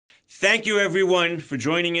Thank you, everyone, for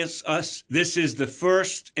joining us. This is the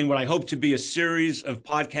first in what I hope to be a series of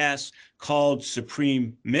podcasts called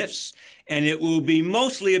Supreme Myths, and it will be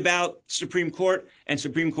mostly about Supreme Court and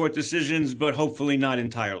Supreme Court decisions, but hopefully not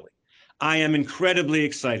entirely. I am incredibly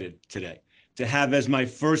excited today to have as my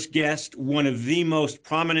first guest one of the most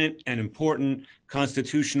prominent and important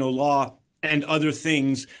constitutional law and other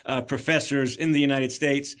things professors in the United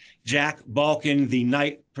States, Jack Balkin, the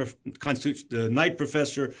Knight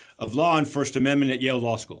Professor of Law and First Amendment at Yale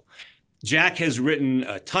Law School. Jack has written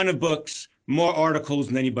a ton of books, more articles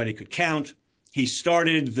than anybody could count. He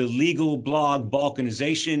started the legal blog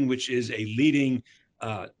Balkanization, which is a leading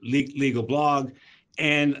legal blog.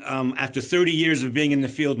 And after 30 years of being in the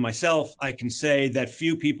field myself, I can say that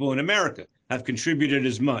few people in America have contributed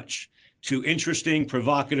as much to interesting,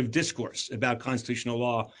 provocative discourse about constitutional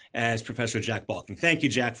law as Professor Jack Balkin. Thank you,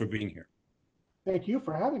 Jack, for being here. Thank you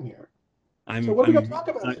for having me here. So what are we going to talk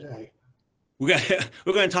about today? We're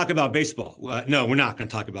going to talk about baseball. No, we're not going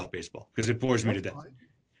to talk about baseball because it bores me to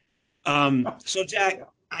death. So, Jack,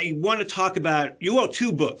 I want to talk about, you wrote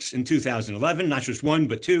two books in 2011, not just one,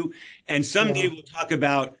 but two. And someday we'll talk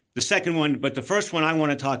about the second one. But the first one I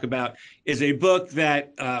want to talk about is a book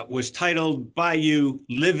that was titled by you,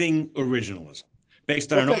 Living Originalism,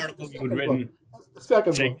 based on an article you had written. The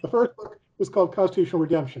second book. The first book was called Constitutional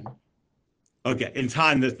Redemption. Okay, in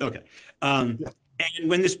time. Okay. And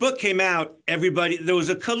when this book came out, there was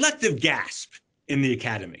a collective gasp in the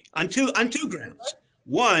academy on two grounds.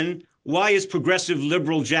 One, why is progressive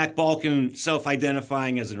liberal Jack Balkin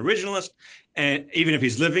self-identifying as an originalist, and even if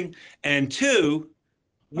he's living? And two,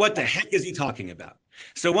 what the heck is he talking about?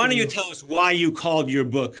 So why don't you tell us why you called your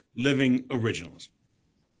book Living Originalism?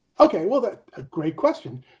 Okay, well, that's a great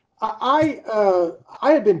question. I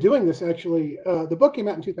had been doing this actually. The book came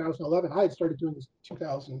out in 2011. I had started doing this in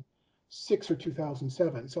 2006 or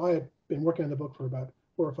 2007. So I had been working on the book for about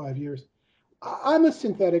 4 or 5 years. I'm a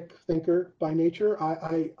synthetic thinker by nature.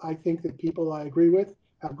 I think that people I agree with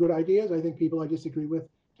have good ideas. I think people I disagree with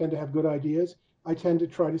tend to have good ideas. I tend to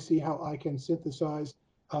try to see how I can synthesize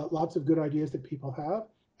lots of good ideas that people have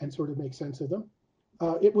and sort of make sense of them.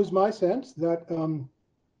 It was my sense that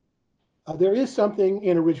there is something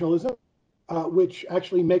in originalism which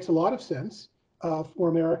actually makes a lot of sense for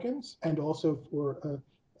Americans and also for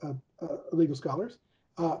legal scholars.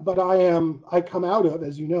 But I come out of,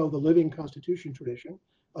 as you know, the living constitution tradition,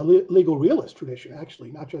 a legal realist tradition, actually,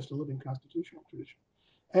 not just a living constitutional tradition.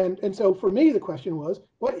 And so for me, the question was,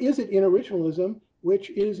 what is it in originalism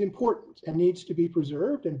which is important and needs to be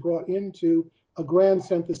preserved and brought into a grand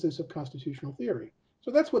synthesis of constitutional theory?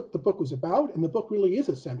 So that's what the book was about, and the book really is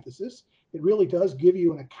a synthesis. It really does give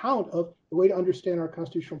you an account of the way to understand our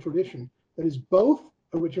constitutional tradition that is both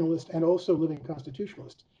originalist and also living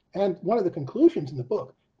constitutionalist. And one of the conclusions in the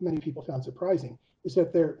book, many people found surprising, is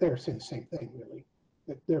that they're saying the same thing, really.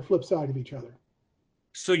 That they're flip side of each other.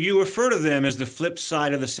 So you refer to them as the flip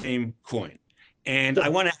side of the same coin. And I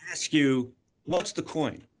want to ask you, what's the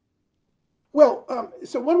coin? Well,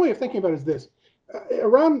 so one way of thinking about it is this.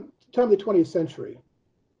 Around the time of the 20th century,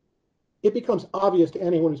 it becomes obvious to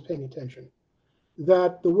anyone who's paying attention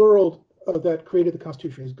that the world that created the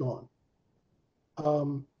Constitution is gone.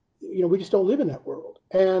 We just don't live in that world.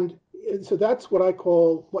 And so that's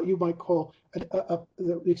what you might call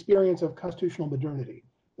the experience of constitutional modernity.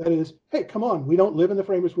 That is, hey, come on, we don't live in the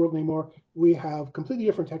framers' world anymore. We have completely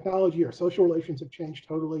different technology. Our social relations have changed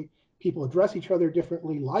totally. People address each other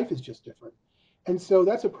differently. Life is just different. And so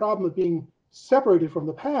that's a problem of being separated from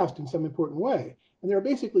the past in some important way. And there are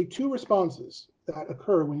basically two responses that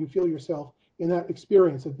occur when you feel yourself in that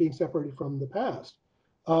experience of being separated from the past.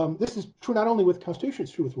 This is true not only with Constitution,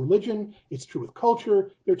 it's true with religion, it's true with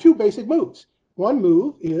culture. There are two basic moves. One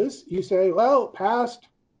move is you say, well, past,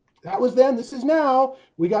 that was then, this is now.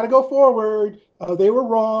 We got to go forward. They were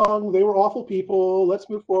wrong. They were awful people. Let's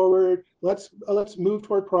move forward. Let's move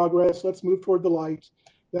toward progress. Let's move toward the light.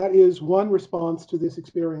 That is one response to this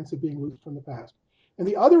experience of being loosed from the past. And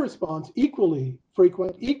the other response, equally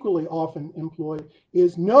frequent, equally often employed,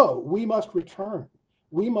 is no, we must return.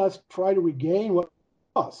 We must try to regain what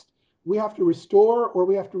we lost. We have to restore or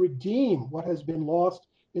we have to redeem what has been lost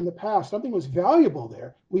in the past. Something was valuable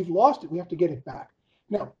there. We've lost it. We have to get it back.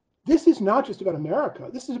 Now, this is not just about America.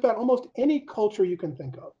 This is about almost any culture you can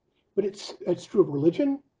think of. But it's true of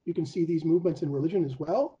religion. You can see these movements in religion as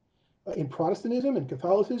well, in Protestantism and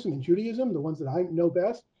Catholicism and Judaism, the ones that I know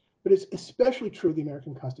best. But it's especially true of the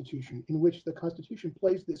American Constitution, in which the Constitution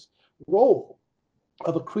plays this role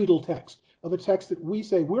of a creedal text, of a text that we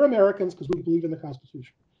say we're Americans because we believe in the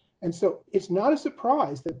Constitution. And so it's not a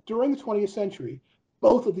surprise that during the 20th century,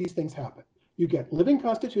 both of these things happen. You get living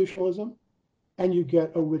constitutionalism and you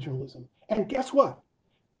get originalism. And guess what?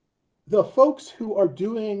 The folks who are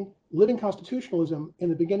doing living constitutionalism in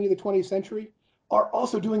the beginning of the 20th century are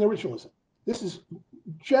also doing originalism. This is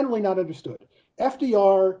generally not understood.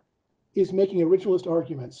 FDR is making originalist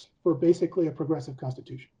arguments for basically a progressive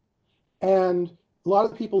constitution. And a lot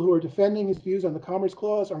of the people who are defending his views on the Commerce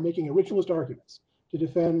Clause are making originalist arguments to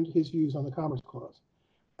defend his views on the Commerce Clause.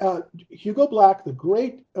 Hugo Black, the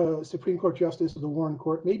great Supreme Court Justice of the Warren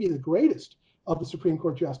Court, maybe the greatest of the Supreme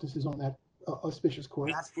Court justices on that auspicious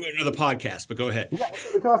court. That's for another podcast, but go ahead. Yeah,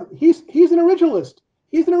 because he's an originalist.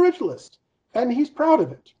 He's an originalist, and he's proud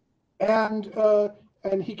of it.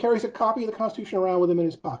 And he carries a copy of the Constitution around with him in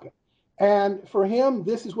his pocket. And for him,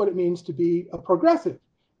 this is what it means to be a progressive.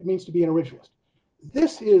 It means to be an originalist.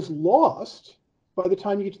 This is lost by the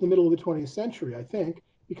time you get to the middle of the 20th century, I think,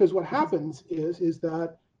 because what happens is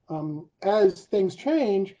that as things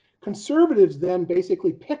change, conservatives then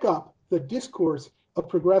basically pick up the discourse of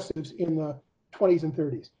progressives in the 20s and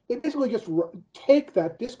 30s. They basically just take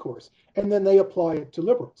that discourse and then they apply it to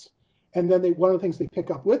liberals. And then one of the things they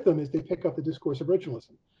pick up with them is they pick up the discourse of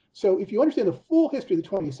originalism. So if you understand the full history of the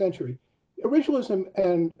 20th century, originalism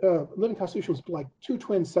and living constitution was like two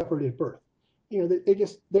twins separated at birth. You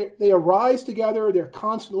know, they arise together. They're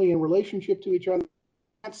constantly in relationship to each other.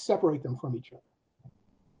 Can't separate them from each other.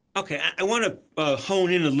 Okay, I want to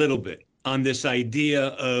hone in a little bit on this idea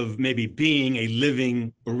of maybe being a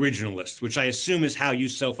living originalist, which I assume is how you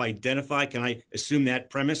self-identify. Can I assume that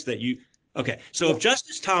premise that you? Okay, so if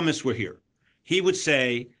Justice Thomas were here, he would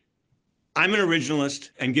say, I'm an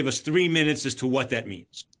originalist, and give us 3 minutes as to what that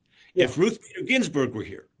means. Yeah. If Ruth Bader Ginsburg were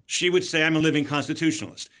here, she would say, I'm a living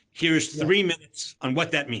constitutionalist. Here's 3 minutes on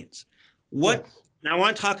what that means. Now I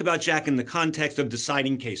want to talk about, Jack, in the context of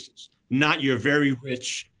deciding cases, not your very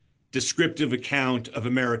rich descriptive account of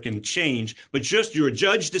American change, but just you're a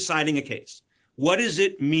judge deciding a case. What does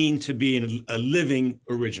it mean to be a living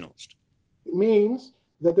originalist? It means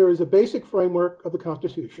that there is a basic framework of the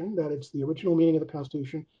Constitution, that it's the original meaning of the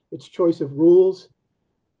Constitution, its choice of rules,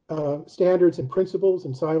 standards and principles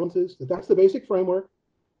and silences, that's the basic framework.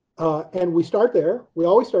 And we start there. We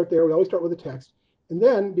always start there. We always start with the text. And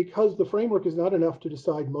then, because the framework is not enough to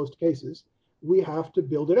decide most cases, we have to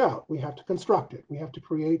build it out. We have to construct it. We have to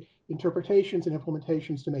create interpretations and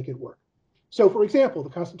implementations to make it work. So, for example, the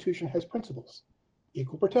Constitution has principles: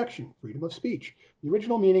 equal protection, freedom of speech. The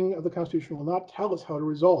original meaning of the Constitution will not tell us how to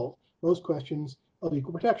resolve most questions of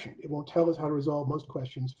equal protection. It won't tell us how to resolve most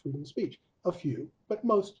questions of freedom of speech. A few, but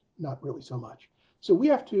most not really so much. So we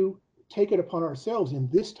have to take it upon ourselves in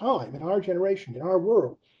this time, in our generation, in our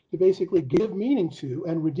world, to basically give meaning to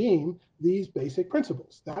and redeem these basic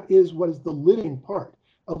principles. That is what is the living part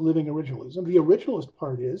of living originalism. The originalist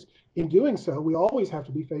part is, in doing so, we always have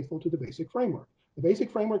to be faithful to the basic framework. The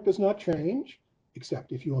basic framework does not change,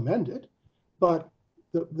 except if you amend it, but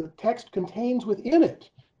the text contains within it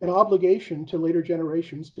an obligation to later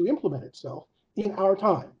generations to implement itself in our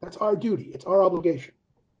time. That's our duty. It's our obligation.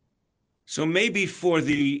 So maybe for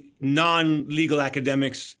the non-legal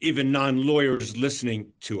academics, even non-lawyers listening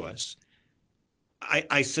to us,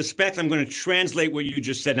 I suspect I'm going to translate what you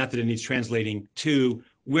just said, not that it needs translating, to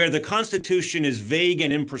where the Constitution is vague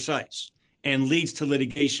and imprecise and leads to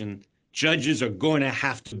litigation, judges are going to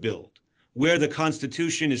have to build. Where the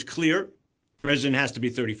Constitution is clear, the president has to be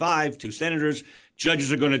 35, 2 senators,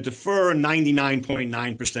 judges are going to defer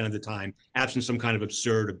 99.9% of the time, absent some kind of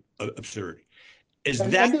absurdity.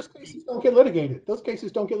 And those cases don't get litigated. Those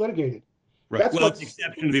cases don't get litigated. Right. That's the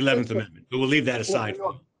exception to the 11th Amendment, but we'll leave that aside.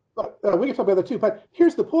 But we can talk about that too. But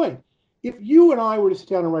here's the point. If you and I were to sit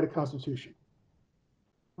down and write a Constitution,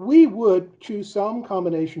 we would choose some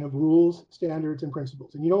combination of rules, standards, and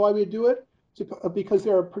principles. And you know why we'd do it? Because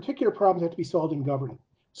there are particular problems that have to be solved in governing.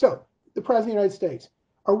 So the President of the United States,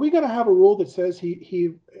 are we going to have a rule that says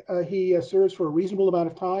he serves for a reasonable amount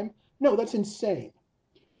of time? No, that's insane.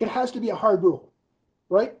 It has to be a hard rule,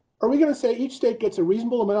 right? Are we going to say each state gets a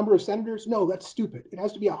reasonable number of senators? No, that's stupid. It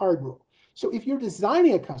has to be a hard rule. So if you're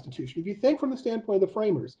designing a constitution, if you think from the standpoint of the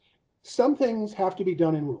framers, some things have to be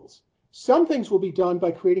done in rules. Some things will be done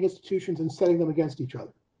by creating institutions and setting them against each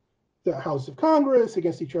other. The House of Congress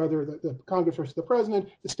against each other, the Congress versus the president,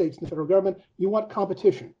 the states and the federal government. You want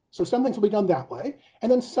competition. So some things will be done that way.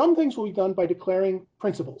 And then some things will be done by declaring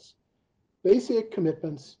principles, basic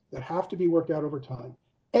commitments that have to be worked out over time.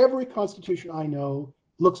 Every constitution I know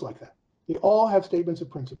looks like that. They all have statements of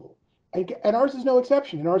principle. And ours is no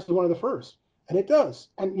exception. And ours is one of the first. And it does.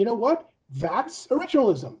 And you know what? That's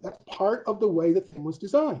originalism. That's part of the way the thing was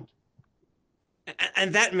designed.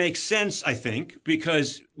 And that makes sense, I think,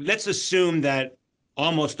 because let's assume that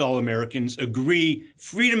almost all Americans agree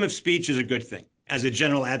freedom of speech is a good thing as a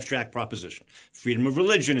general abstract proposition. Freedom of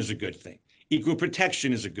religion is a good thing. Equal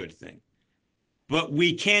protection is a good thing. But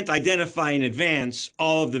we can't identify in advance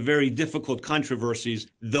all of the very difficult controversies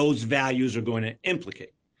those values are going to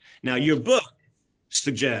implicate. Now, your book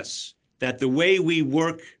suggests that the way we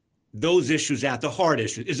work those issues out, the hard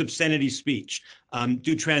issues, is obscenity speech.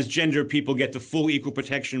 Do transgender people get the full equal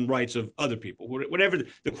protection rights of other people? Whatever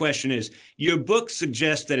the question is, your book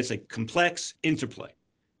suggests that it's a complex interplay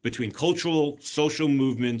between cultural, social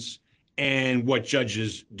movements, and what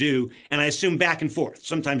judges do. And I assume back and forth.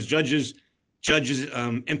 Sometimes judges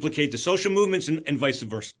implicate the social movements and vice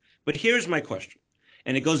versa. But here's my question.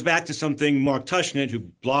 And it goes back to something Mark Tushnet, who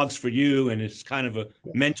blogs for you and is kind of a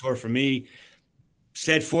mentor for me,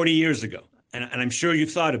 said 40 years ago. And I'm sure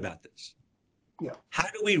you've thought about this. Yeah. How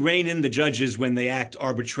do we rein in the judges when they act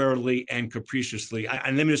arbitrarily and capriciously?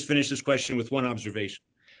 And let me just finish this question with one observation.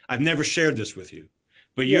 I've never shared this with you,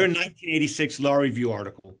 but your 1986 Law Review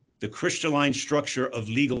article, The Crystalline Structure of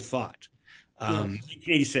Legal Thought,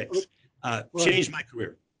 1986, changed my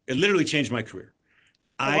career. It literally changed my career.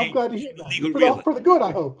 I'm glad to hear that. For the good,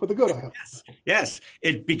 I hope. For the good, I hope. Yes.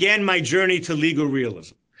 It began my journey to legal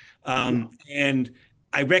realism. And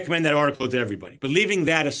I recommend that article to everybody. But leaving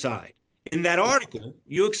that aside, in that article,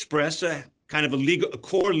 you express a kind of a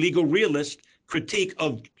core legal realist critique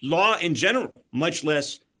of law in general, much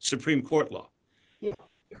less Supreme Court law. Yeah.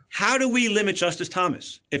 How do we limit Justice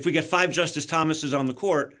Thomas? If we get 5 Justice Thomases on the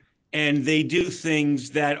court and they do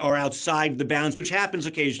things that are outside the bounds, which happens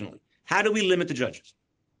occasionally, how do we limit the judges?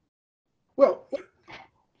 Well,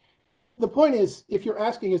 the point is, if you're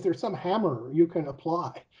asking, is there some hammer you can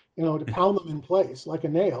apply, to pound them in place like a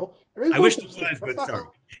nail? There is. I wish there was, but sorry.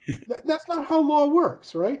 That's not how law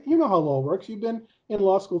works, right? You know how law works. You've been in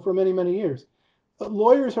law school for many, many years.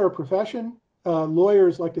 Lawyers are a profession.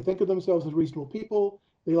 Lawyers like to think of themselves as reasonable people.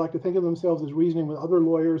 They like to think of themselves as reasoning with other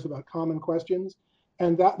lawyers about common questions.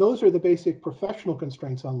 And those are the basic professional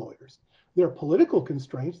constraints on lawyers. There are political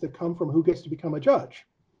constraints that come from who gets to become a judge.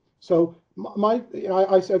 So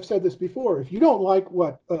I've said this before. If you don't like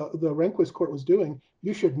what the Rehnquist court was doing,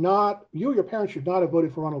 you or your parents should not have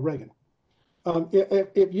voted for Ronald Reagan.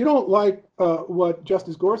 If you don't like what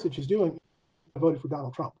Justice Gorsuch is doing, I voted for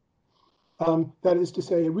Donald Trump. That is to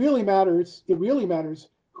say, it really matters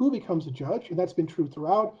who becomes a judge, and that's been true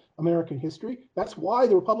throughout American history. That's why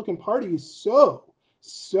the Republican Party is so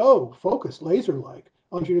focused, laser-like,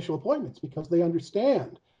 on judicial appointments, because they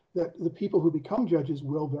understand that the people who become judges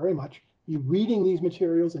will very much be reading these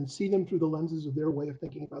materials and see them through the lenses of their way of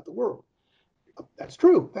thinking about the world. That's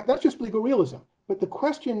true. That's just legal realism. But the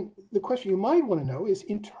question you might want to know is,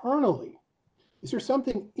 internally, is there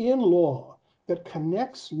something in law that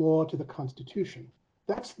connects law to the Constitution?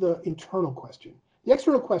 That's the internal question. The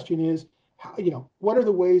external question is, what are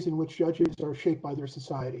the ways in which judges are shaped by their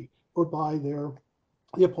society or by the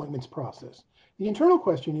appointments process? The internal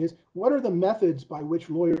question is, what are the methods by which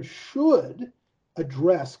lawyers should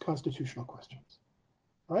address constitutional questions?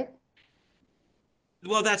 Right?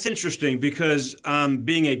 Well, that's interesting because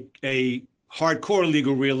being a hardcore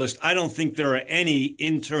legal realist, I don't think there are any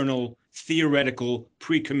internal theoretical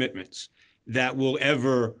pre-commitments that will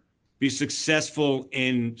ever be successful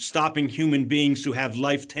in stopping human beings who have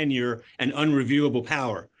life tenure and unreviewable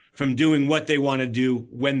power from doing what they want to do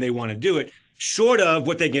when they want to do it, short of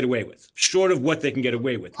what they get away with, short of what they can get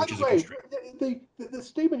away with, which is a constraint. The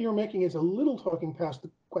statement you're making is a little talking past the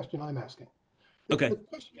question I'm asking. Okay. The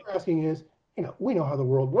question you're asking is, we know how the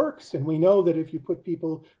world works, and we know that if you put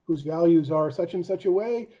people whose values are such and such a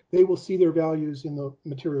way, they will see their values in the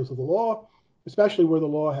materials of the law, especially where the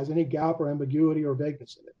law has any gap or ambiguity or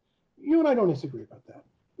vagueness in it. You and I don't disagree about that.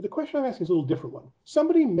 But the question I'm asking is a little different one.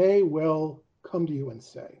 Somebody may well come to you and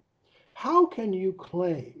say, how can you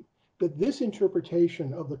claim that this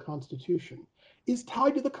interpretation of the Constitution is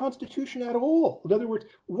tied to the Constitution at all? In other words,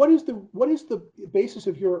 what is the basis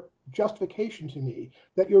of your justification to me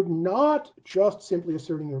that you're not just simply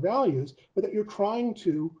asserting your values, but that you're trying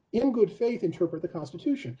to, in good faith, interpret the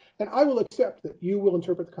Constitution? And I will accept that you will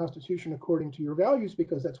interpret the Constitution according to your values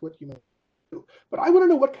because that's what you do. But I want to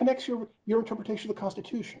know what connects your interpretation of the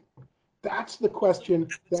Constitution. That's the question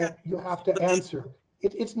that you have to answer.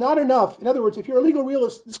 It's not enough. In other words, if you're a legal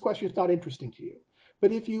realist, this question is not interesting to you.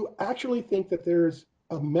 But if you actually think that there's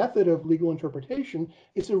a method of legal interpretation,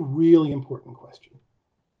 it's a really important question.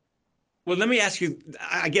 Well, let me ask you,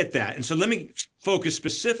 I get that. And so let me focus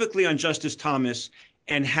specifically on Justice Thomas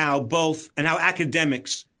and how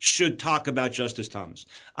academics should talk about Justice Thomas.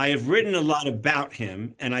 I have written a lot about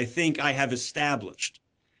him, and I think I have established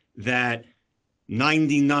that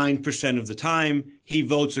 99% of the time, he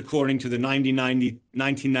votes according to the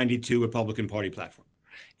 1992 Republican Party platform.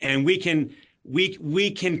 And we can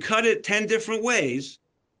cut it 10 different ways,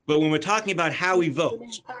 but when we're talking about how he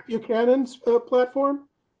votes. Pat Buchanan's platform?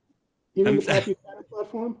 You mean the Pat Buchanan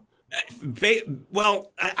platform?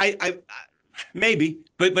 Well, I maybe,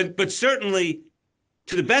 but certainly,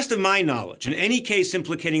 to the best of my knowledge, in any case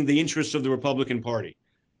implicating the interests of the Republican Party,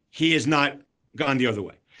 he has not gone the other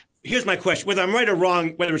way. Here's my question: whether I'm right or wrong,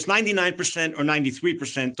 whether it's 99% or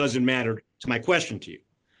 93%, doesn't matter to my question to you,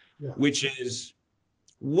 which is,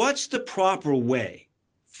 what's the proper way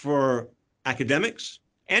for academics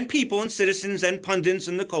and people and citizens and pundits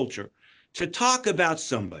in the culture to talk about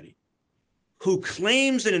somebody who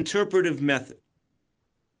claims an interpretive method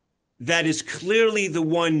that is clearly the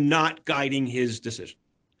one not guiding his decision?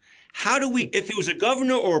 How do we, if it was a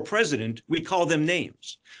governor or a president, we call them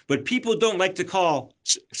names, but people don't like to call,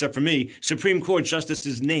 except for me, Supreme Court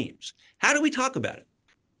justices names. How do we talk about it?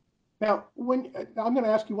 Now, I'm going to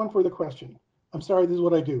ask you one further question. I'm sorry, this is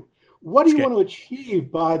what I do. What do you want to achieve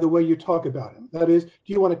by the way you talk about him? That is, do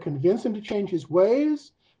you want to convince him to change his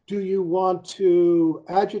ways? Do you want to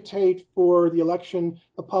agitate for the election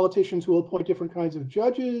of politicians who will appoint different kinds of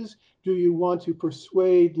judges? Do you want to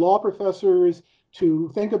persuade law professors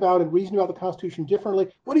to think about and reason about the Constitution differently?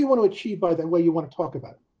 What do you want to achieve by the way you want to talk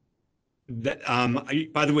about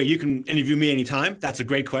it? By the way, you can interview me anytime. That's a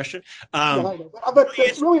great question. But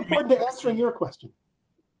it's really important to answering your question.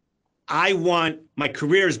 My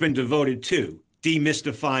career has been devoted to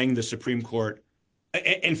demystifying the Supreme Court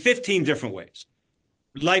in 15 different ways.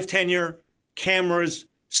 Life tenure, cameras,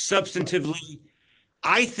 substantively.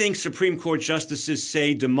 I think Supreme Court justices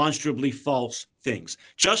say demonstrably false things.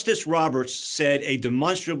 Justice Roberts said a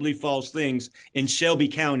demonstrably false things in Shelby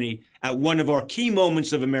County at one of our key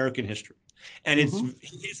moments of American history. And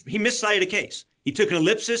he miscited a case. He took an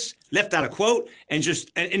ellipsis, left out a quote, and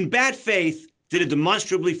in bad faith, did a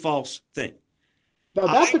demonstrably false thing. Now,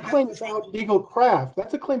 that's a claim about legal craft.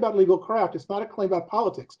 That's a claim about legal craft. It's not a claim about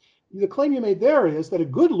politics. The claim you made there is that a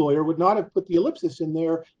good lawyer would not have put the ellipsis in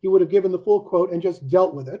there. He would have given the full quote and just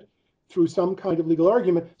dealt with it through some kind of legal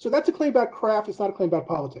argument. So that's a claim about craft. It's not a claim about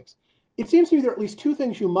politics. It seems to me there are at least two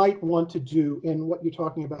things you might want to do in what you're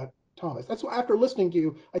talking about, Thomas. That's why, after listening to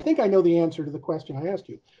you, I think I know the answer to the question I asked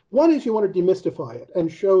you. One is you want to demystify it and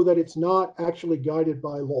show that it's not actually guided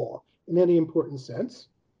by law in any important sense,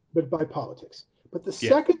 but by politics. But the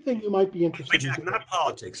second thing you might be interested in... Not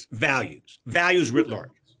politics, values. Values writ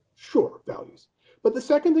large. Sure, values. But the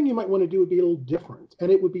second thing you might want to do would be a little different,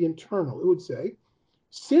 and it would be internal. It would say,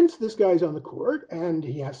 since this guy's on the court and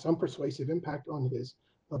he has some persuasive impact on his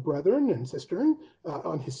brethren and sistren,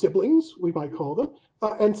 on his siblings, we might call them,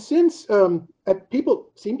 and since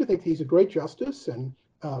people seem to think he's a great justice, and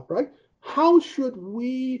right, how should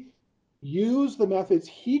we use the methods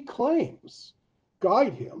he claims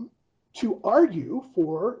guide him to argue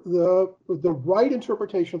for the right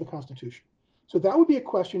interpretation of the Constitution? So that would be a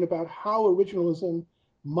question about how originalism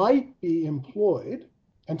might be employed,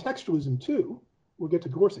 and textualism too, we'll get to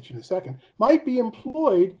Gorsuch in a second, might be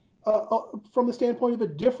employed from the standpoint of a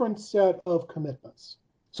different set of commitments.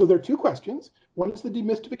 So there are two questions. One is the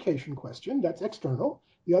demystification question, that's external.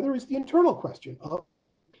 The other is the internal question of,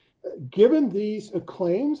 given these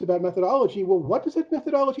claims about methodology, well, what does that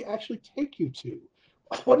methodology actually take you to?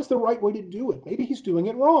 What is the right way to do it? Maybe he's doing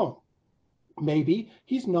it wrong. Maybe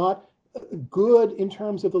he's not good in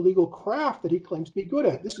terms of the legal craft that he claims to be good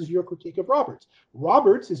at. This is your critique of Roberts.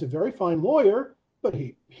 Roberts is a very fine lawyer, but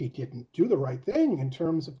he didn't do the right thing in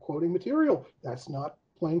terms of quoting material. That's not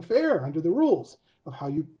playing fair under the rules of how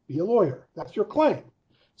you be a lawyer. That's your claim.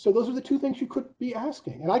 So those are the two things you could be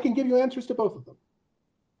asking, and I can give you answers to both of them.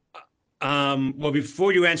 Well,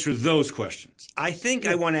 before you answer those questions, I think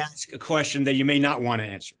I want to ask a question that you may not want to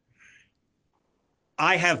answer.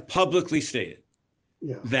 I have publicly stated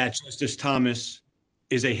that Justice Thomas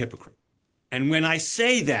is a hypocrite. And when I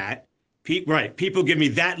say that, people give me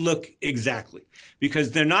that look exactly,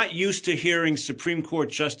 because they're not used to hearing Supreme Court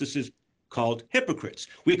justices called hypocrites.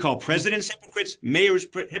 We call presidents hypocrites, mayors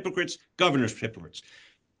hypocrites, governors hypocrites.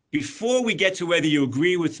 Before we get to whether you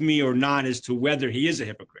agree with me or not as to whether he is a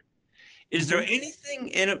hypocrite, is there anything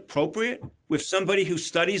inappropriate with somebody who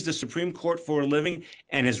studies the Supreme Court for a living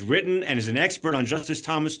and has written and is an expert on Justice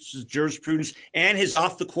Thomas's jurisprudence and his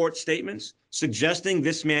off-the-court statements suggesting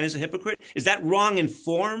this man is a hypocrite? Is that wrong in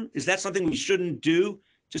form? Is that something we shouldn't do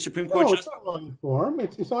to Supreme Court justice? No, it's not wrong in form.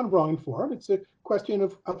 It's not wrong in form. It's a question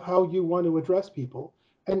of how you want to address people.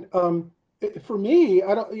 And for me,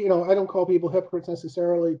 I don't call people hypocrites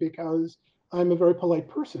necessarily because I'm a very polite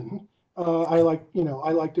person. I like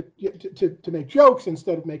to make jokes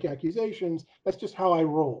instead of make accusations. That's just how I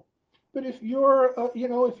roll. But if you're,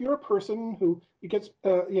 if you're a person who gets,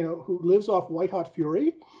 who lives off white hot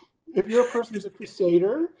fury, if you're a person who's a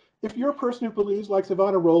crusader, if you're a person who believes, like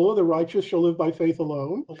Savonarola, the righteous shall live by faith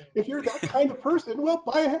alone, if you're that kind of person, well,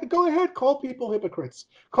 go ahead, call people hypocrites,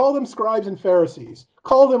 call them scribes and Pharisees,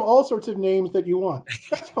 call them all sorts of names that you want.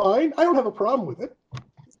 That's fine. I don't have a problem with it.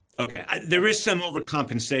 Okay, there is some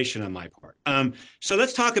overcompensation on my part. So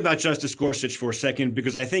let's talk about Justice Gorsuch for a second,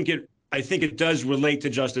 because I think it does relate to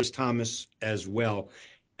Justice Thomas as well.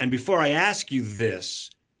 And before I ask you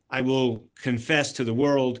this, I will confess to the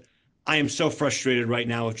world, I am so frustrated right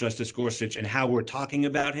now with Justice Gorsuch and how we're talking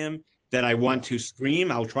about him that I want to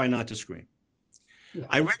scream. I'll try not to scream. Yeah.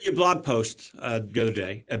 I read your blog post the other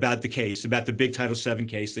day about the case, about the big Title VII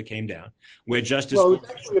case that came down, where Justice. Well, it's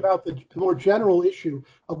actually about the more general issue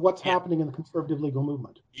of what's Yeah. happening in the conservative legal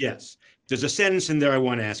movement. Yes, there's a sentence in there I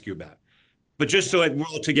want to ask you about. But just so that we're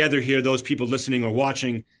all together here, those people listening or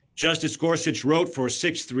watching, Justice Gorsuch wrote for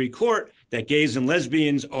 6-3 court that gays and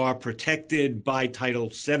lesbians are protected by Title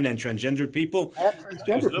VII and transgender people. And It was transgender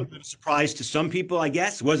a little bit people. of a surprise to some people, I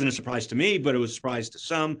guess. It wasn't a surprise to me, but it was a surprise to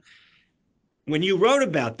some. When you wrote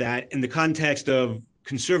about that in the context of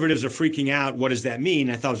conservatives are freaking out, what does that mean?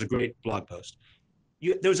 I thought it was a great blog post.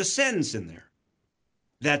 There was a sentence in there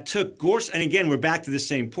that took Gorsuch, and again, we're back to the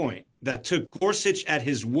same point, that took Gorsuch at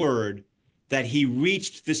his word that he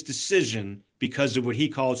reached this decision because of what he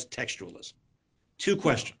calls textualism. Two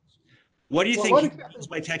questions. What do you think he means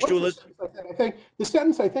by textualism? The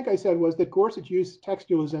sentence I think I said was that Gorsuch used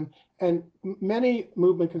textualism, and many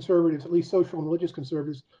movement conservatives, at least social and religious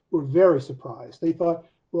conservatives, were very surprised. They thought,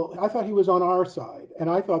 well, I thought he was on our side, and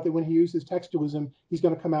I thought that when he uses textualism, he's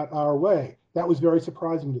going to come out our way. That was very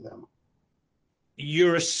surprising to them.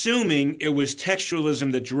 You're assuming it was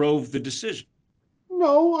textualism that drove the decision.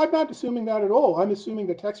 No, I'm not assuming that at all. I'm assuming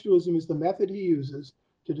that textualism is the method he uses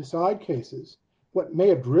to decide cases. What may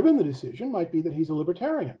have driven the decision might be that he's a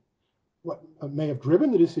libertarian. What may have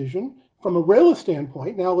driven the decision from a realist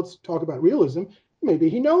standpoint, now let's talk about realism, maybe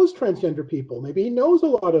he knows transgender people, maybe he knows a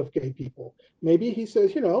lot of gay people, maybe he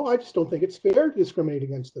says, I just don't think it's fair to discriminate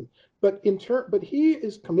against them. But he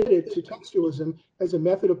is committed to textualism as a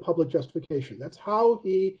method of public justification. That's how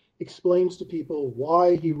he explains to people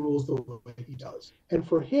why he rules the way he does. And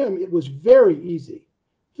for him, it was very easy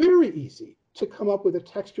to come up with a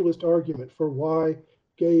textualist argument for why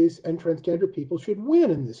gays and transgender people should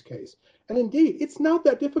win in this case. And indeed, it's not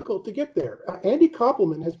that difficult to get there. Andy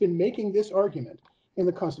Koppelman has been making this argument in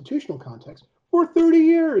the constitutional context for 30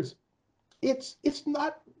 years. It's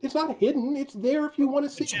not hidden. It's there if you want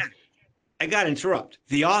to see it. I got to interrupt.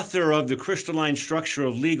 The author of The Crystalline Structure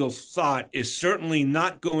of Legal Thought is certainly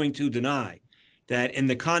not going to deny that in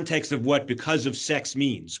the context of what because of sex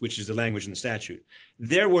means, which is the language in the statute,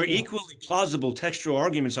 there were equally plausible textual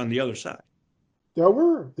arguments on the other side. There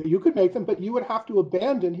were. You could make them, but he would have had to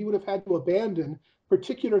abandon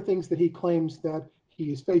particular things that he claims that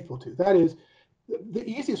he is faithful to. That is, the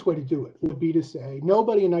easiest way to do it would be to say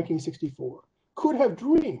nobody in 1964 could have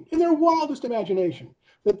dreamed in their wildest imagination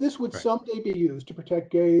that this would someday be used to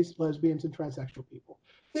protect gays, lesbians, and transsexual people.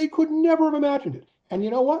 They could never have imagined it. And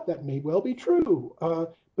you know what? That may well be true.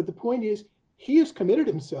 But the point is, he has committed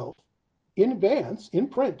himself in advance, in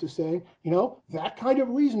print, to saying, that kind of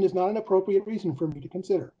reason is not an appropriate reason for me to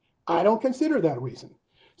consider. I don't consider that reason.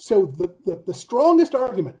 So the strongest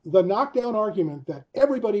argument, the knockdown argument that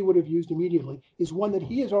everybody would have used immediately is one that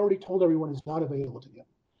he has already told everyone is not available to him.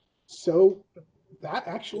 So that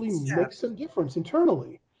actually makes some difference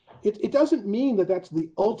internally. It doesn't mean that that's the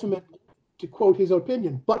ultimate, to quote his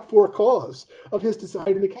opinion, but for cause of his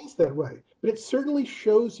deciding the case that way. But it certainly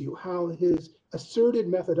shows you how his asserted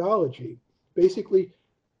methodology basically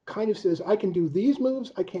kind of says, I can do these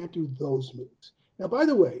moves, I can't do those moves. Now, by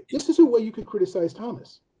the way, this is a way you could criticize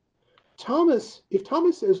Thomas. If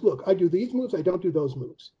Thomas says, look, I do these moves, I don't do those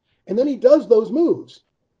moves, and then he does those moves,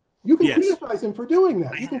 you can criticize him for doing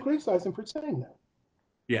that. You can criticize him for saying that.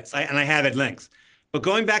 Yes, and I have at length. But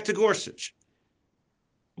going back to Gorsuch,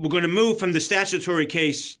 we're going to move from the statutory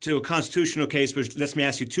case to a constitutional case, which lets me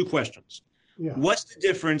ask you two questions. Yeah. What's the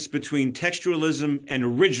difference between textualism and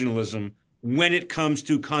originalism when it comes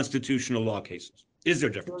to constitutional law cases? Is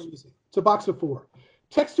there a difference? Very easy. It's a box of four.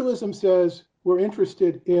 Textualism says we're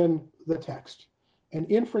interested in the text and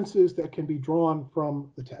inferences that can be drawn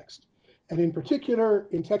from the text. And in particular,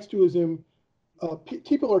 in textualism,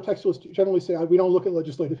 people who are textualists generally say, we don't look at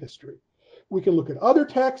legislative history. We can look at other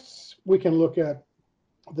texts. We can look at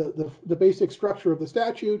the basic structure of the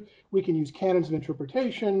statute. We can use canons of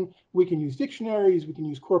interpretation. We can use dictionaries. We can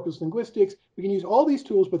use corpus linguistics. We can use all these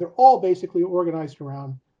tools, but they're all basically organized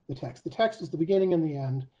around the text. The text is the beginning and the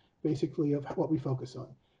end, basically, of what we focus on.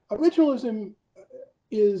 Originalism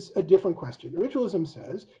is a different question. Originalism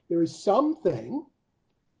says there is something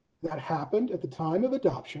that happened at the time of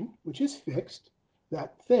adoption, which is fixed.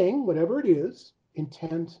 That thing, whatever it is,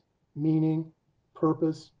 intent, meaning,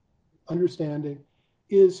 purpose, understanding,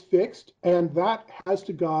 is fixed, and that has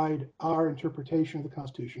to guide our interpretation of the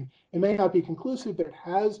Constitution. It may not be conclusive, but it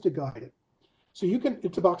has to guide it. So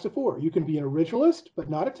it's a box of four. You can be an originalist, but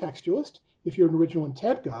not a textualist. If you're an original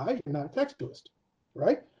intent guy, you're not a textualist,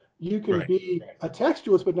 right? You can be a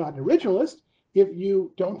textualist, but not an originalist if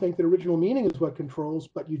you don't think that original meaning is what controls,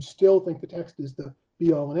 but you still think the text is the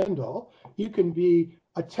be all and end all. You can be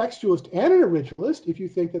a textualist and an originalist if you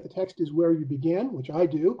think that the text is where you begin, which I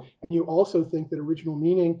do, and you also think that original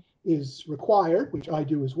meaning is required, which I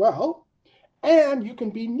do as well. And you can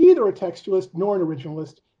be neither a textualist nor an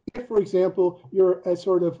originalist if, for example, you're a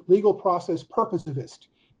sort of legal process purposivist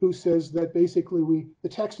who says that basically the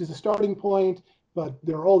text is a starting point, but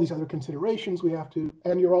there are all these other considerations we have to,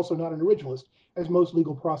 and you're also not an originalist, as most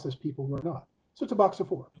legal process people were not. So it's a box of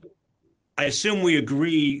four. I assume we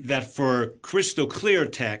agree that for crystal clear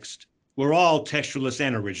text, we're all textualists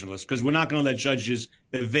and originalists, because we're not going to let judges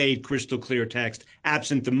evade crystal clear text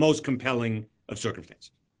absent the most compelling of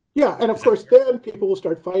circumstances. Yeah, and of course, then people will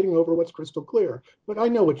start fighting over what's crystal clear. But I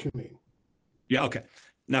know what you mean. Yeah, okay.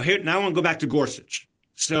 Now I want to go back to Gorsuch.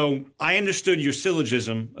 So I understood your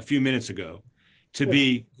syllogism a few minutes ago to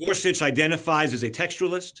be Gorsuch identifies as a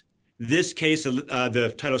textualist. This case,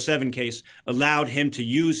 the Title VII case, allowed him to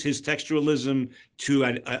use his textualism to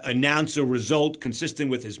announce a result consistent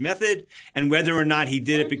with his method, and whether or not he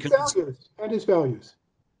did it because his values.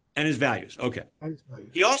 And his values. Okay. And his values.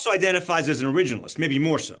 He also identifies as an originalist, maybe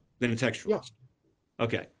more so than a textualist. Yeah.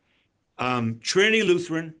 Okay. Trinity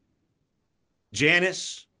Lutheran,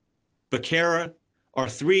 Janus, Becerra are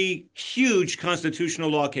three huge constitutional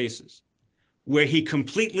law cases where he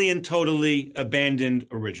completely and totally abandoned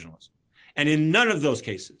originalism. And in none of those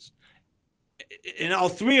cases, in all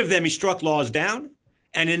three of them, he struck laws down,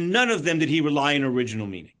 and in none of them did he rely on original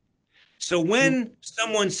meaning. So when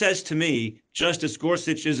someone says to me, Justice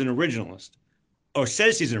Gorsuch is an originalist, or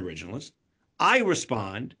says he's an originalist, I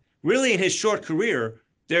respond, really in his short career,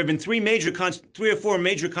 there have been three or four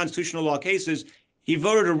major constitutional law cases. He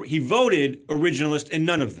voted originalist in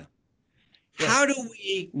none of them. Right. How do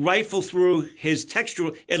we rifle through his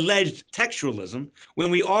alleged textualism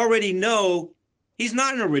when we already know he's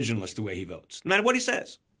not an originalist the way he votes, no matter what he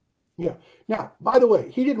says? Yeah. Now, by the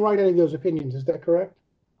way, he didn't write any of those opinions. Is that correct?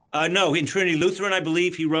 No, in Trinity Lutheran, I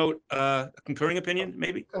believe he wrote a concurring opinion,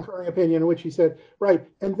 maybe? Concurring opinion in which he said, right.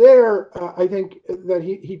 And there, I think that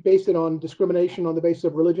he based it on discrimination on the basis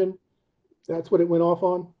of religion. That's what it went off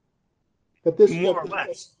on. That more or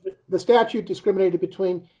less. The statute discriminated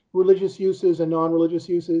between religious uses and non-religious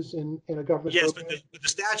uses in a government program. But the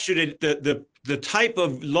statute, the type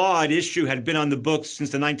of law at issue had been on the books since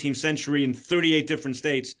the 19th century in 38 different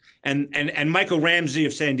states. And Michael Ramsey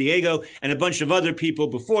of San Diego and a bunch of other people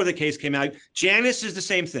before the case came out. Janus is the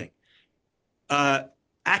same thing.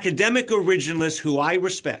 Academic originalists who I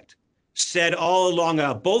respect said all along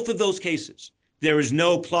about both of those cases, there was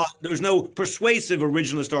no persuasive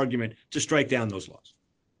originalist argument to strike down those laws.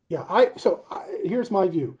 Yeah, here's my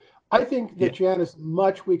view. I think that Janus is a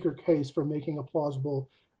much weaker case for making a plausible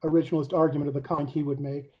originalist argument of the kind he would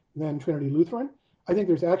make than Trinity Lutheran. I think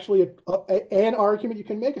there's actually an argument you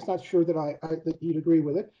can make. It's not sure that that you'd agree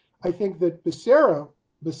with it. I think that Becerra,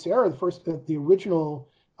 the original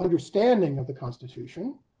understanding of the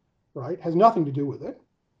Constitution, right, has nothing to do with it.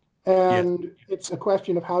 And it's a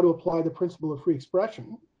question of how to apply the principle of free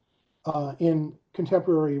expression in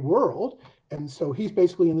contemporary world. And so he's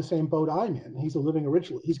basically in the same boat I'm in. He's a living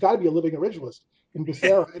originalist. He's got to be a living originalist in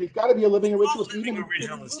Becerra, and he's got to be a living originalist.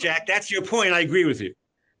 Originalist, Jack. That's your point. I agree with you.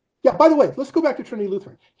 Yeah. By the way, let's go back to Trinity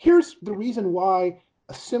Lutheran. Here's the reason why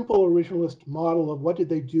a simple originalist model of what did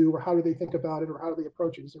they do, or how do they think about it, or how do they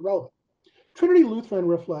approach it is irrelevant. Trinity Lutheran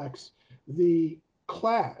reflects the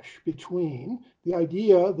clash between the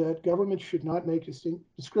idea that government should not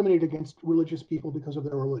discriminate against religious people because of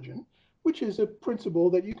their religion, which is a principle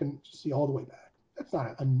that you can see all the way back. That's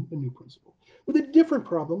not a new principle. With a different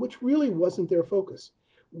problem, which really wasn't their focus.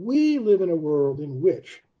 We live in a world in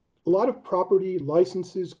which a lot of property,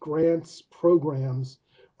 licenses, grants, programs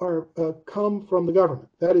come from the government.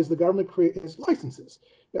 That is, the government creates licenses.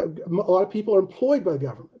 A lot of people are employed by the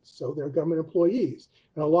government, so they're government employees.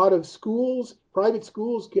 And a lot of schools, private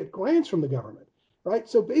schools, get grants from the government. right?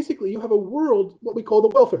 So basically, you have a world, what we call the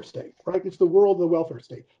welfare state, right? It's the world of the welfare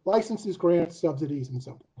state, licenses, grants, subsidies, and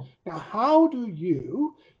so on. Now, how do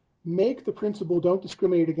you make the principle don't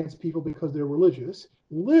discriminate against people because they're religious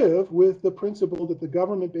live with the principle that the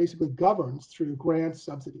government basically governs through grants,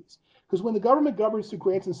 subsidies? Because when the government governs through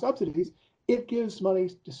grants and subsidies, it gives money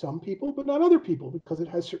to some people, but not other people, because it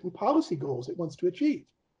has certain policy goals it wants to achieve,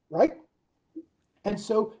 right? And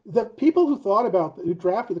so the people who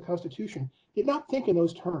drafted the Constitution did not think in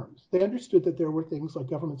those terms. They understood that there were things like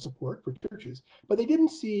government support for churches, but they didn't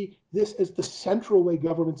see this as the central way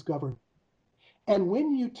governments govern. And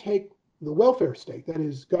when you take the welfare state, that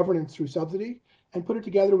is governance through subsidy, and put it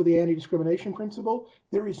together with the anti-discrimination principle,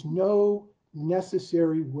 there is no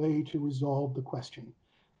necessary way to resolve the question.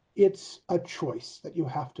 It's a choice that you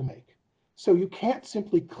have to make. So you can't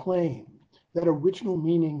simply claim that original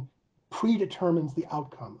meaning predetermines the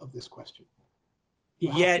outcome of this question. You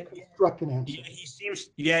have Yet, to construct an answer.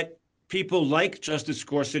 yet people like Justice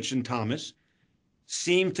Gorsuch and Thomas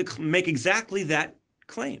seem to make exactly that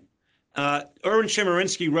claim. Erwin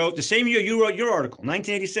Chemerinsky wrote the same year you wrote your article,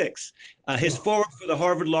 1986. His foreword for the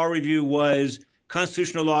Harvard Law Review was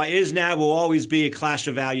constitutional law is now, will always be a clash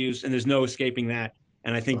of values, and there's no escaping that.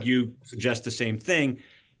 And I think you suggest the same thing.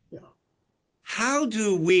 Yeah. How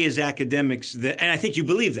do we as academics, and I think you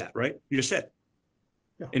believe that, right? You just said,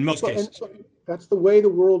 in most cases. That's the way the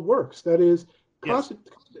world works. That is, Yes.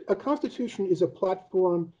 a constitution is a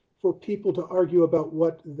platform for people to argue about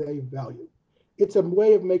what they value. It's a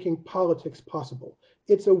way of making politics possible.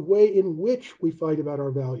 It's a way in which we fight about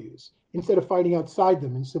our values instead of fighting outside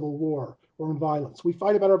them in civil war or in violence. We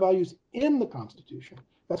fight about our values in the Constitution.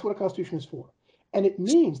 That's what a Constitution is for. And it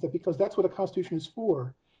means that because that's what a Constitution is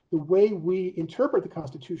for, the way we interpret the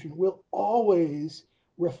Constitution will always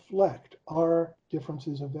reflect our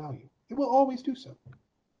differences of value. It will always do so.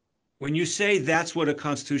 When you say that's what a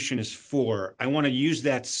constitution is for, I want to use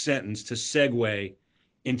that sentence to segue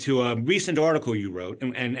into a recent article you wrote,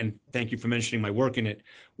 and thank you for mentioning my work in it,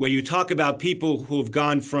 where you talk about people who have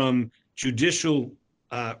gone from judicial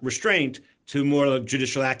restraint to more like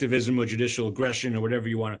judicial activism or judicial aggression or whatever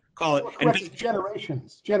you want to call it. Well, correct.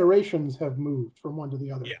 Generations have moved from one to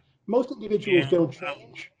the other. Yeah. Most individuals don't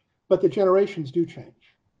change, but the generations do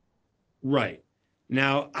change. Right.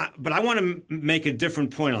 Now, but I want to make a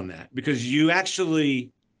different point on that because you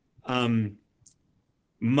actually,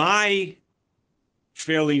 my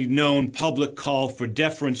fairly known public call for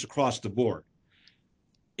deference across the board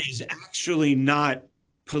is actually not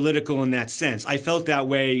political in that sense. I felt that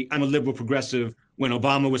way. I'm a liberal progressive when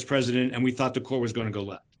Obama was president and we thought the court was going to go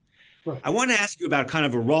left. Right. I want to ask you about kind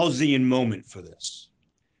of a Rawlsian moment for this.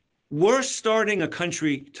 We're starting a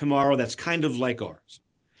country tomorrow that's kind of like ours.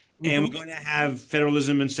 And we're going to have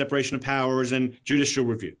federalism and separation of powers and judicial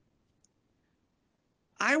review.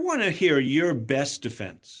 I want to hear your best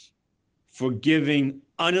defense for giving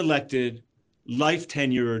unelected, life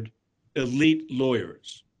tenured, elite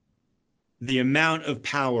lawyers the amount of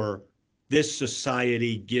power this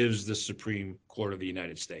society gives the Supreme Court of the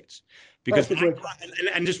United States. Because,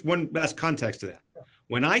 and just one last context to that.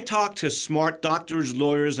 When I talk to smart doctors,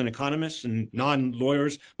 lawyers, and economists and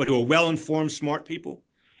non-lawyers, but who are well-informed, smart people,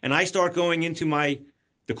 and I start going into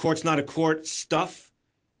the court's not a court stuff,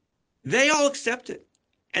 they all accept it.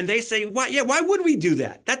 And they say, why would we do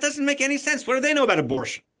that? That doesn't make any sense. What do they know about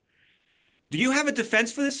abortion? Do you have a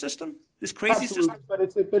defense for this system? This crazy system? But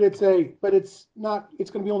it's not,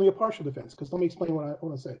 it's going to be only a partial defense, because let me explain what I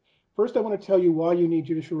want to say. First, I want to tell you why you need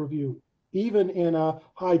judicial review, even in a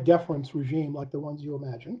high deference regime like the ones you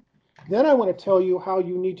imagine. Then I want to tell you how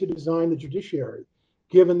you need to design the judiciary,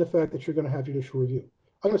 given the fact that you're going to have judicial review.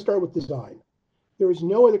 I'm going to start with design. There is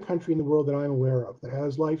no other country in the world that I'm aware of that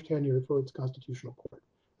has life tenure for its constitutional court.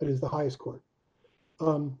 That is the highest court.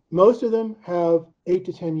 Most of them have 8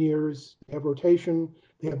 to 10 years, they have rotation,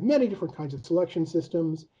 they have many different kinds of selection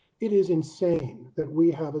systems. It is insane that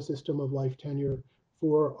we have a system of life tenure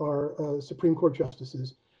for our Supreme Court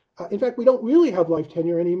justices. In fact, we don't really have life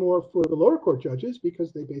tenure anymore for the lower court judges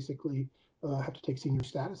because they basically have to take senior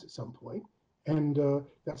status at some point. And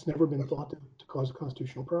that's never been thought to cause a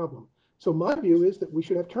constitutional problem. So my view is that we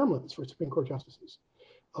should have term limits for Supreme Court justices.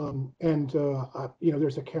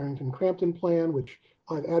 There's a Carrington-Crampton plan, which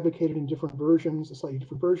I've advocated in different versions, a slightly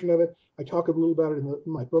different version of it. I talk a little about it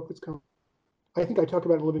in my book that's coming. I think I talk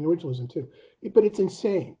about it in Living Originalism too. But it's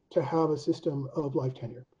insane to have a system of life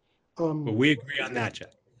tenure. But we agree on that, Jack.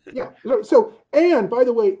 Yeah. So, and by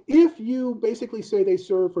the way, if you basically say they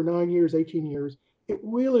serve for 9 years, 18 years, it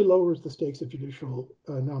really lowers the stakes of judicial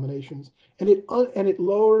nominations, and it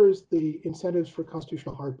lowers the incentives for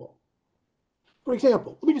constitutional hardball. For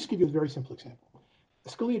example, let me just give you a very simple example.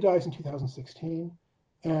 Scalia dies in 2016,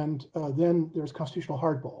 and then there's constitutional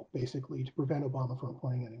hardball, basically, to prevent Obama from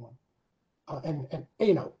appointing anyone. And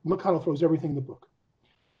McConnell throws everything in the book.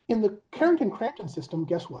 In the Carrington-Crampton system,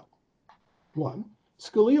 guess what? One,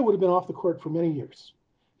 Scalia would have been off the court for many years.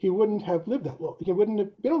 He wouldn't have lived that long. He wouldn't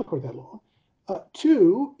have been on the court that long.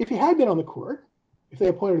 Two, if he had been on the court, if they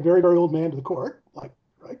appointed a very, very old man to the court, like,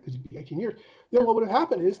 right, because he'd be 18 years, then what would have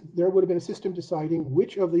happened is there would have been a system deciding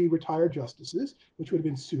which of the retired justices, which would have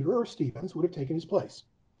been Souter or Stevens, would have taken his place.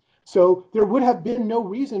 So there would have been no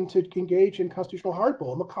reason to engage in constitutional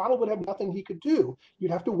hardball. McConnell would have nothing he could do.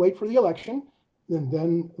 You'd have to wait for the election, and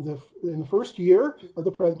then in the first year of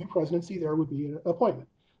the presidency, there would be an appointment.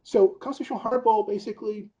 So constitutional hardball,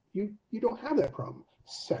 basically, you don't have that problem.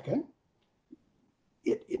 Second,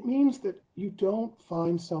 it means that you don't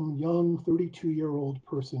find some young 32-year-old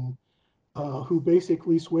person who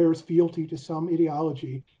basically swears fealty to some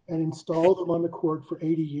ideology and install them on the court for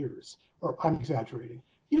 80 years. Or I'm exaggerating.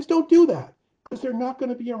 You just don't do that because they're not going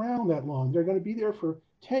to be around that long. They're going to be there for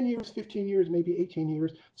 10 years, 15 years, maybe 18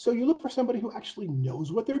 years. So you look for somebody who actually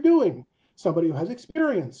knows what they're doing, somebody who has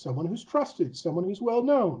experience, someone who's trusted, someone who's well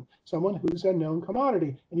known, someone who's a known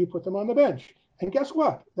commodity, and you put them on the bench. And guess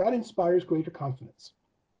what? That inspires greater confidence.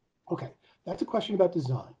 Okay, that's a question about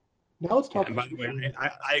design. Now let's talk. And by the way,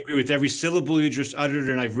 I agree with every syllable you just uttered,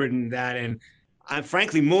 and I've written that. And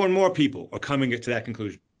frankly, more and more people are coming to that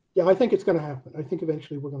conclusion. Yeah, I think it's going to happen. I think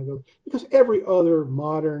eventually we're going to go, because every other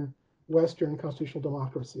modern Western constitutional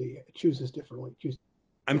democracy chooses differently.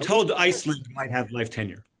 I'm told Iceland might have life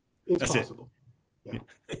tenure. It's That's possible. It.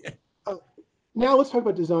 Yeah. Now let's talk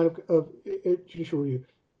about design of judicial review.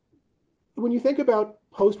 When you think about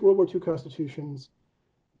post-World War II constitutions,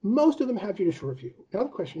 most of them have judicial review. Now the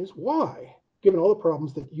question is why, given all the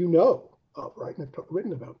problems that you know of, right, and have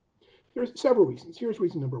written about. There's several reasons. Here's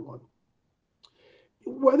reason number one.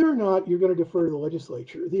 Whether or not you're going to defer to the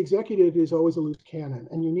legislature, the executive is always a loose cannon,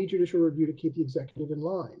 and you need judicial review to keep the executive in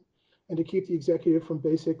line and to keep the executive from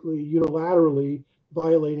basically unilaterally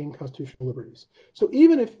violating constitutional liberties. So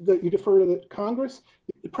even if you defer to the Congress,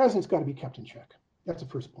 the president's got to be kept in check. That's the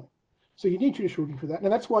first point. So you need judicial review for that.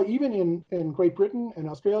 And that's why even in Great Britain and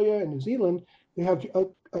Australia and New Zealand, they have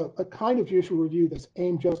a kind of judicial review that's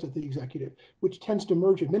aimed just at the executive, which tends to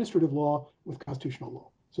merge administrative law with constitutional law.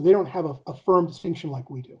 So they don't have a firm distinction like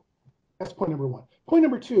we do. That's point number one. Point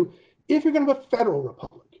number two, if you're going to have a federal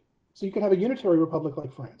republic, so you can have a unitary republic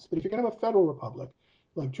like France, but if you're going to have a federal republic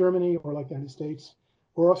like Germany or like the United States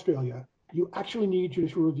or Australia, you actually need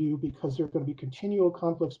judicial review because there are going to be continual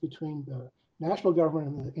conflicts between the national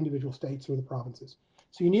government and the individual states or the provinces.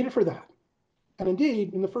 So you need it for that. And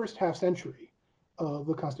indeed, in the first half century of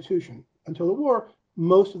the Constitution, until the war,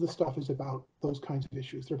 most of the stuff is about those kinds of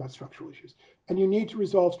issues. They're about structural issues. And you need to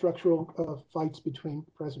resolve structural fights between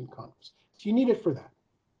President and Congress. So you need it for that.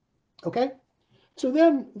 Okay? So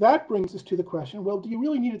then that brings us to the question, well, do you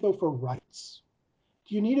really need it, though, for rights?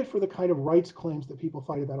 Do you need it for the kind of rights claims that people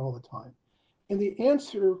fight about all the time? And the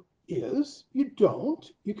answer is you don't.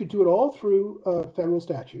 You could do it all through federal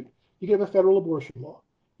statute. You could have a federal abortion law.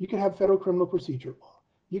 You could have federal criminal procedure law.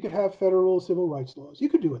 You could have federal civil rights laws. You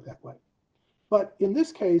could do it that way. But in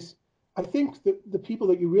this case, I think that the people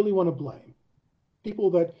that you really want to blame, people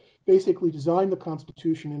that basically designed the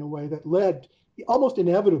Constitution in a way that led almost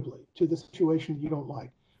inevitably to the situation you don't like,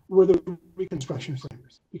 were the Reconstruction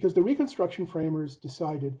framers. Because the Reconstruction framers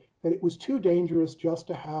decided that it was too dangerous just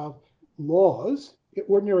to have laws,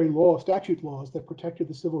 ordinary law, statute laws that protected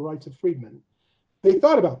the civil rights of freedmen. They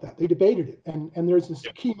thought about that. They debated it. And there's this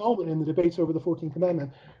key moment in the debates over the 14th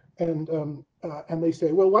Amendment. And they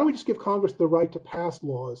say, well, why don't we just give Congress the right to pass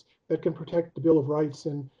laws that can protect the Bill of Rights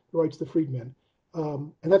and the rights of the freedmen?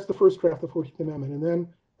 And that's the first draft of the 14th Amendment. And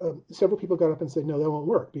then several people got up and said, no, that won't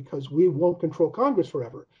work because we won't control Congress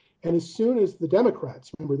forever. And as soon as the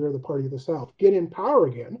Democrats, remember they're the party of the South, get in power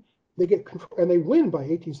again, they get control, and they win by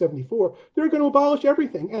 1874, they're going to abolish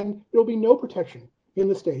everything. And there'll be no protection in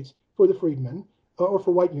the states for the freedmen or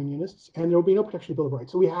for white unionists, and there'll be no protection of the Bill of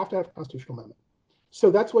Rights. So we have to have a constitutional amendment.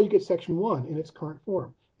 So that's why you get Section 1 in its current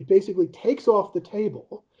form. It basically takes off the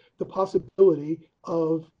table the possibility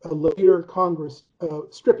of a later Congress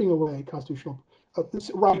stripping away constitutional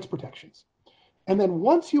rights protections. And then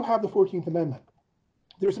once you have the 14th Amendment,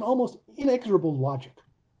 there's an almost inexorable logic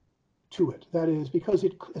to it. That is, because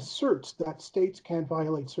it asserts that states can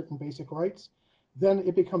violate certain basic rights, then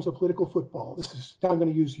it becomes a political football. This is, now I'm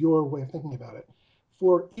going to use your way of thinking about it,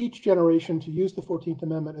 for each generation to use the 14th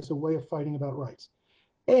Amendment as a way of fighting about rights.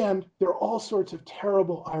 And there are all sorts of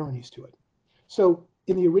terrible ironies to it. So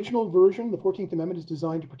in the original version, the 14th Amendment is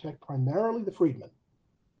designed to protect primarily the freedmen.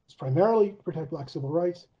 It's primarily to protect black civil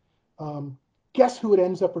rights. Guess who it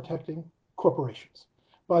ends up protecting? Corporations.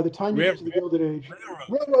 By the time you get to the Gilded Age,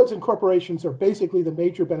 railroads and corporations are basically the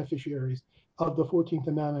major beneficiaries of the 14th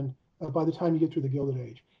Amendment by the time you get through the Gilded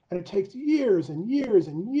Age. And it takes years and years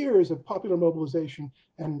and years of popular mobilization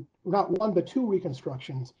and not one but two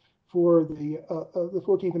reconstructions for the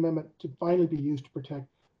 14th Amendment to finally be used to protect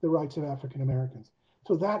the rights of African Americans.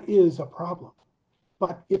 So that is a problem.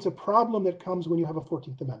 But it's a problem that comes when you have a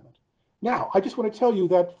 14th Amendment. Now, I just want to tell you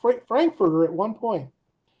that Frankfurter at one point,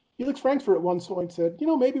 Felix Frankfurter at one point said,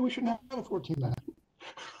 maybe we shouldn't have a 14th Amendment.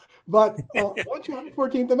 But once you have a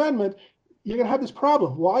 14th Amendment, you're going to have this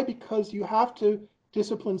problem. Why? Because you have to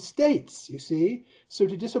discipline states, you see. So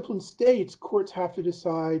to discipline states, courts have to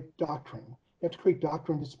decide doctrine. You have to create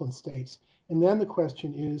doctrine to discipline states. And then the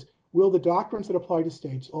question is, will the doctrines that apply to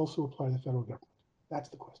states also apply to the federal government? That's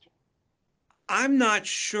the question. I'm not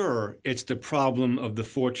sure it's the problem of the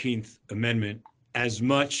 14th Amendment as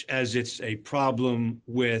much as it's a problem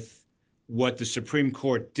with what the Supreme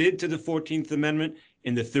Court did to the 14th Amendment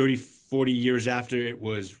in the 30, 40 years after it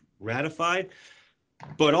was ratified.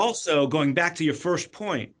 But also, going back to your first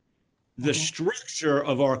point, the structure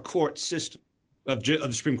of our court system, of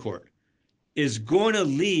the Supreme Court, is going to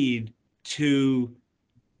lead to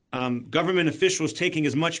government officials taking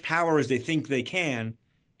as much power as they think they can.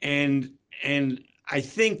 And I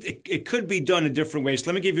think it could be done in different ways.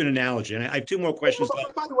 Let me give you an analogy. And I have two more questions.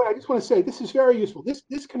 By the way, I just want to say this is very useful.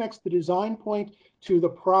 This connects the design point to the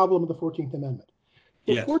problem of the 14th Amendment.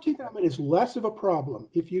 The 14th Amendment is less of a problem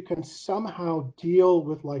if you can somehow deal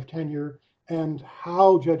with life tenure and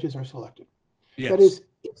how judges are selected. That is,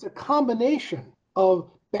 it's a combination of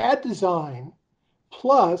bad design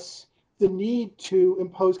plus the need to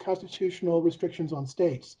impose constitutional restrictions on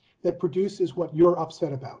states that produces what you're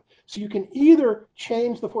upset about. So you can either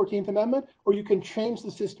change the 14th Amendment or you can change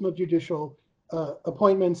the system of judicial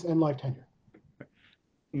appointments and life tenure.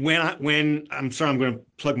 When I'm sorry, I'm going to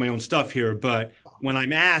plug my own stuff here, but when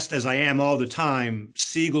I'm asked, as I am all the time,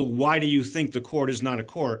 Siegel, why do you think the court is not a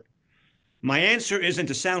court? My answer isn't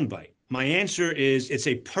a soundbite. My answer is it's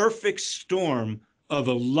a perfect storm of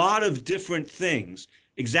a lot of different things,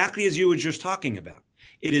 exactly as you were just talking about.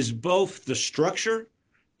 It is both the structure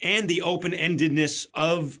and the open-endedness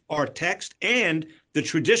of our text and the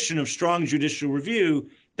tradition of strong judicial review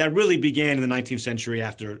that really began in the 19th century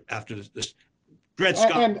after this. Dred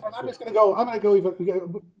Scott. And I'm just going to go even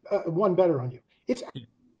one better on you. It's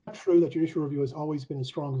not true that judicial review has always been as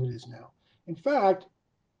strong as it is now. In fact,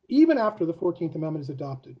 even after the 14th Amendment is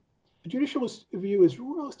adopted, the judicial review is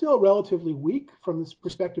still relatively weak from this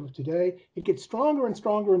perspective of today. It gets stronger and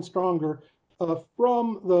stronger and stronger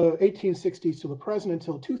from the 1860s to the present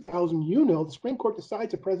until 2000. The Supreme Court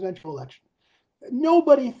decides a presidential election.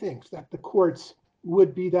 Nobody thinks that the courts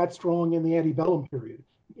would be that strong in the antebellum period.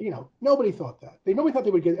 Nobody thought that. Nobody thought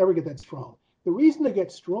they would ever get that strong. The reason they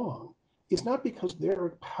get strong is not because they're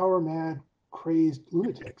power-mad, crazed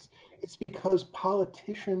lunatics. It's because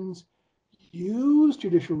politicians use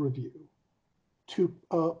judicial review to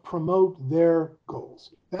promote their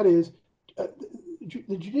goals. That is,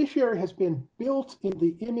 the judiciary has been built in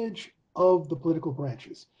the image of the political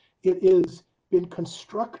branches. It has been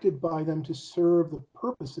constructed by them to serve the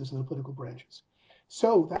purposes of the political branches.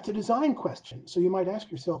 So that's a design question. So you might ask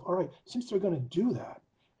yourself, all right, since they're going to do that,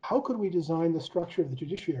 how could we design the structure of the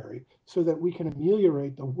judiciary so that we can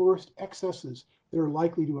ameliorate the worst excesses that are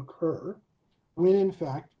likely to occur when, in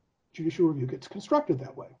fact, judicial review gets constructed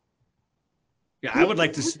that way? Yeah, I would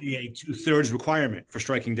like to see a 2/3 requirement for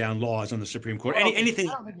striking down laws on the Supreme Court. Anything.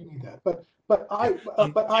 I don't think you need that, but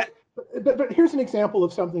here's an example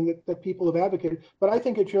of something that people have advocated, but I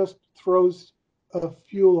think it just throws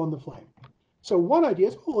fuel on the flame. So one idea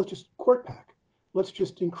is, let's just court pack. Let's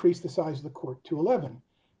just increase the size of the court to 11.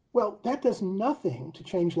 Well, that does nothing to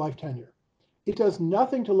change life tenure. It does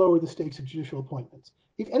nothing to lower the stakes of judicial appointments.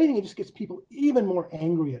 If anything, it just gets people even more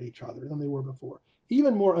angry at each other than they were before,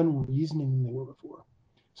 even more unreasoning than they were before.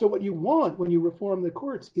 So what you want when you reform the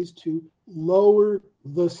courts is to lower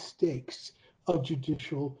the stakes of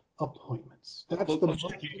judicial appointments. That's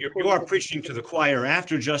you are preaching to the choir.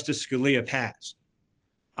 After Justice Scalia passed,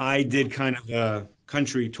 I did kind of a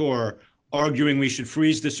country tour arguing we should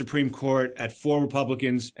freeze the Supreme Court at 4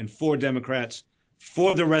 Republicans and 4 Democrats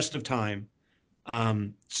for the rest of time.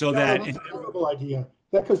 That's a terrible idea.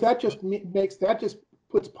 Because that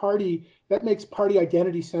makes party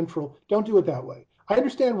identity central. Don't do it that way. I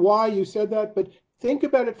understand why you said that, but think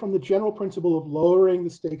about it from the general principle of lowering the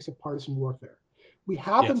stakes of partisan warfare. We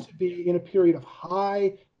happen to be in a period of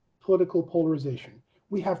high political polarization.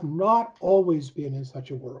 We have not always been in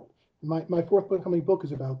such a world. My forthcoming book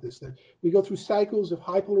is about this, that we go through cycles of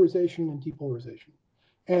high polarization and depolarization.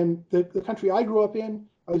 And the country I grew up in,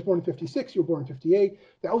 I was born in 56, you were born in 58,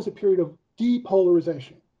 that was a period of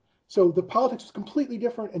depolarization. So the politics was completely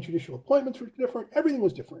different and judicial appointments were different, everything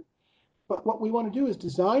was different. But what we want to do is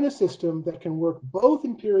design a system that can work both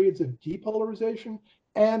in periods of depolarization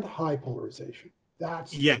and high polarization.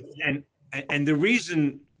 That's Yeah, and the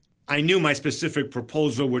reason I knew my specific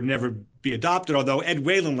proposal would never be adopted, although Ed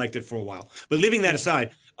Whalen liked it for a while. But leaving that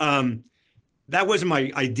aside, that wasn't my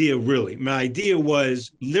idea really. My idea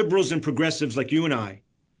was liberals and progressives like you and I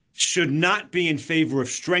should not be in favor of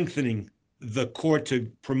strengthening the court to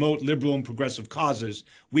promote liberal and progressive causes.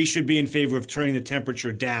 We should be in favor of turning the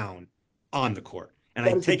temperature down on the court. And I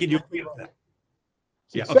that is take it you exactly agree with right. that.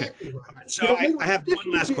 It's Yeah, okay. exactly right. So I have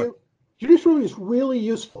one last question. Judicial review is really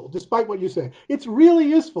useful, despite what you say. It's really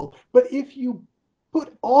useful. But if you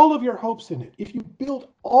put all of your hopes in it, if you build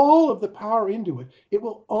all of the power into it, it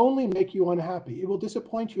will only make you unhappy. It will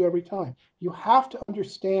disappoint you every time. You have to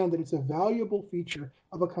understand that it's a valuable feature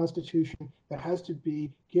of a constitution that has to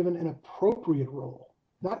be given an appropriate role.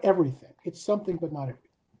 Not everything. It's something, but not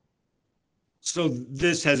everything. So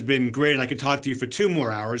this has been great, and I could talk to you for 2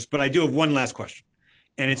 more hours, but I do have one last question.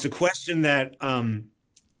 And it's a question that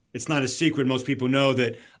it's not a secret. Most people know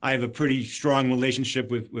that I have a pretty strong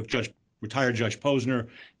relationship with retired Judge Posner,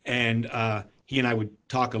 and he and I would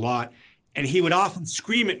talk a lot. And he would often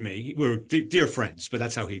scream at me. We were dear friends, but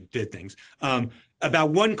that's how he did things.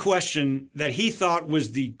 About one question that he thought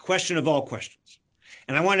was the question of all questions.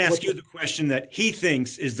 And I want to ask you the question that he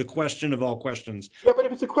thinks is the question of all questions. Yeah, but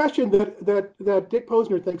if it's a question that Dick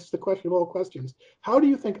Posner thinks is the question of all questions, how do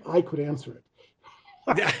you think I could answer it?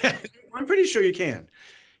 I'm pretty sure you can.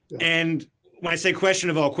 Yeah. And when I say question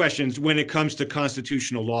of all questions, when it comes to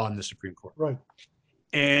constitutional law in the Supreme Court. Right.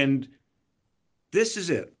 And this is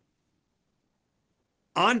it.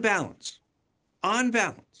 On balance,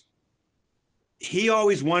 he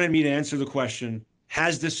always wanted me to answer the question,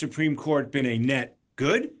 has the Supreme Court been a net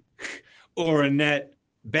good or a net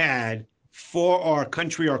bad for our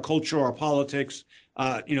country, our culture, our politics,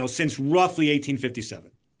 since roughly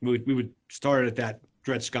 1857? We would start at that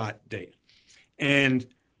Dred Scott date. And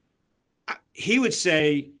he would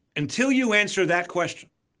say, until you answer that question,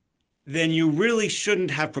 then you really shouldn't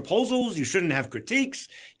have proposals. You shouldn't have critiques.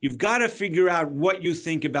 You've got to figure out what you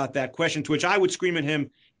think about that question, to which I would scream at him,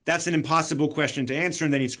 that's an impossible question to answer.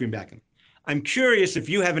 And then he'd scream back at me. I'm curious if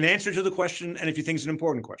you have an answer to the question and if you think it's an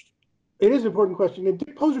important question. It is an important question. And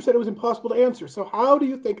Dick Posner said it was impossible to answer. So how do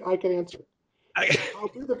you think I can answer it?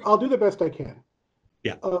 I'll do the best I can.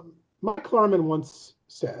 Yeah. Mike Klarman once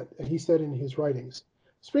said, and he said in his writings,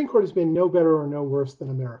 Supreme Court has been no better or no worse than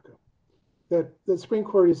America. That the Supreme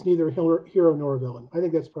Court is neither a hero nor a villain. I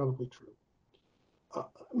think that's probably true.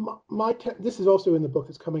 This is also in the book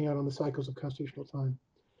that's coming out on the cycles of constitutional time.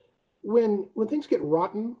 When things get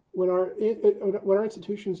rotten, when our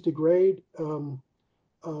institutions degrade,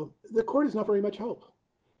 the court is not very much help.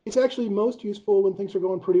 It's actually most useful when things are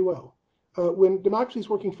going pretty well. When democracy is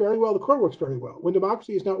working fairly well, the court works very well. When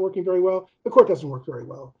democracy is not working very well, the court doesn't work very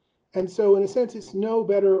well. And so, in a sense, it's no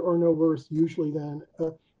better or no worse usually than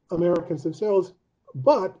Americans themselves.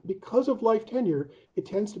 But because of life tenure, it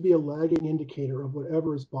tends to be a lagging indicator of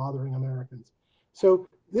whatever is bothering Americans. So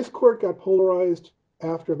this court got polarized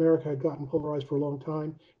after America had gotten polarized for a long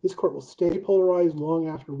time. This court will stay polarized long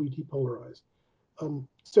after we depolarize.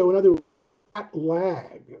 So in other words, that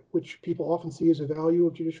lag, which people often see as a value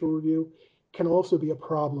of judicial review, can also be a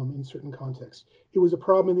problem in certain contexts. It was a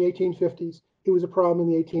problem in the 1850s. It was a problem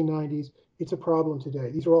in the 1890s. It's a problem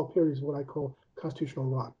today. These are all periods of what I call constitutional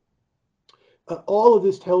rot. All of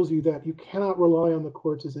this tells you that you cannot rely on the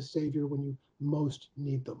courts as a savior when you most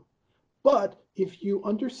need them. But if you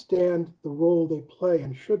understand the role they play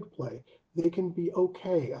and should play, they can be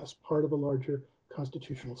okay as part of a larger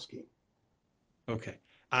constitutional scheme. Okay.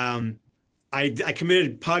 I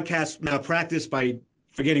committed podcast malpractice by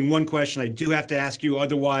forgetting one question. I do have to ask you,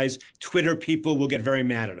 otherwise Twitter people will get very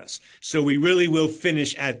mad at us. So we really will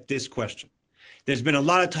finish at this question. There's been a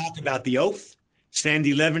lot of talk about the oath.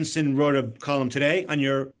 Sandy Levinson wrote a column today on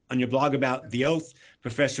your blog about the oath.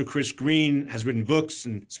 Professor Chris Green has written books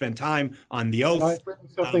and spent time on the oath. I've written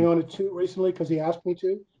something on it too recently because he asked me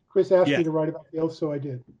to. Chris asked me to write about the oath, so I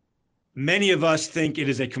did. Many of us think it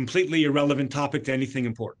is a completely irrelevant topic to anything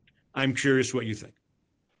important. I'm curious what you think.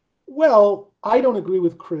 Well, I don't agree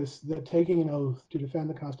with Chris that taking an oath to defend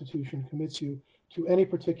the Constitution commits you to any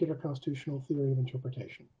particular constitutional theory of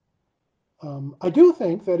interpretation. I do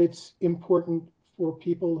think that it's important for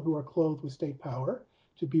people who are clothed with state power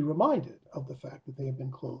to be reminded of the fact that they have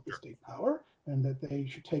been clothed with state power and that they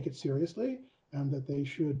should take it seriously, and that they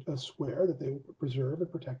should swear that they will preserve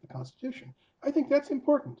and protect the Constitution. I think that's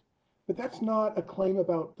important, but that's not a claim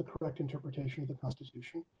about the correct interpretation of the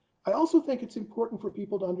Constitution. I also think it's important for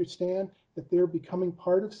people to understand that they're becoming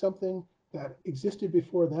part of something that existed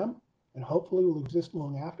before them and hopefully will exist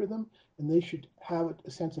long after them, and they should have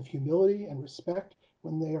a sense of humility and respect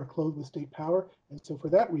when they are clothed with state power. And so for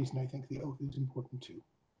that reason, I think the oath is important too.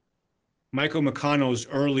 Michael McConnell's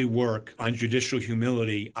early work on judicial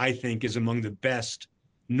humility, I think, is among the best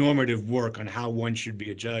normative work on how one should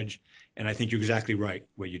be a judge. And I think you're exactly right,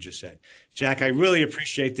 what you just said. Jack, I really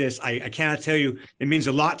appreciate this. I cannot tell you, it means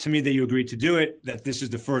a lot to me that you agreed to do it, that this is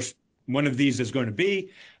the first one of these that's going to be.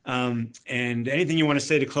 And anything you want to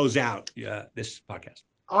say to close out this podcast?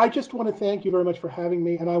 I just want to thank you very much for having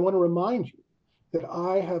me. And I want to remind you that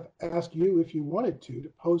I have asked you, if you wanted to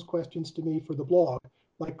pose questions to me for the blog,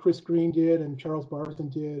 like Chris Green did and Charles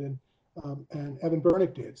Barson did and Evan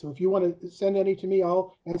Bernick did. So if you want to send any to me,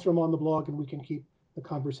 I'll answer them on the blog and we can keep the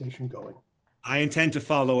conversation going. I intend to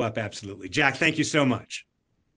follow up, absolutely. Jack, thank you so much.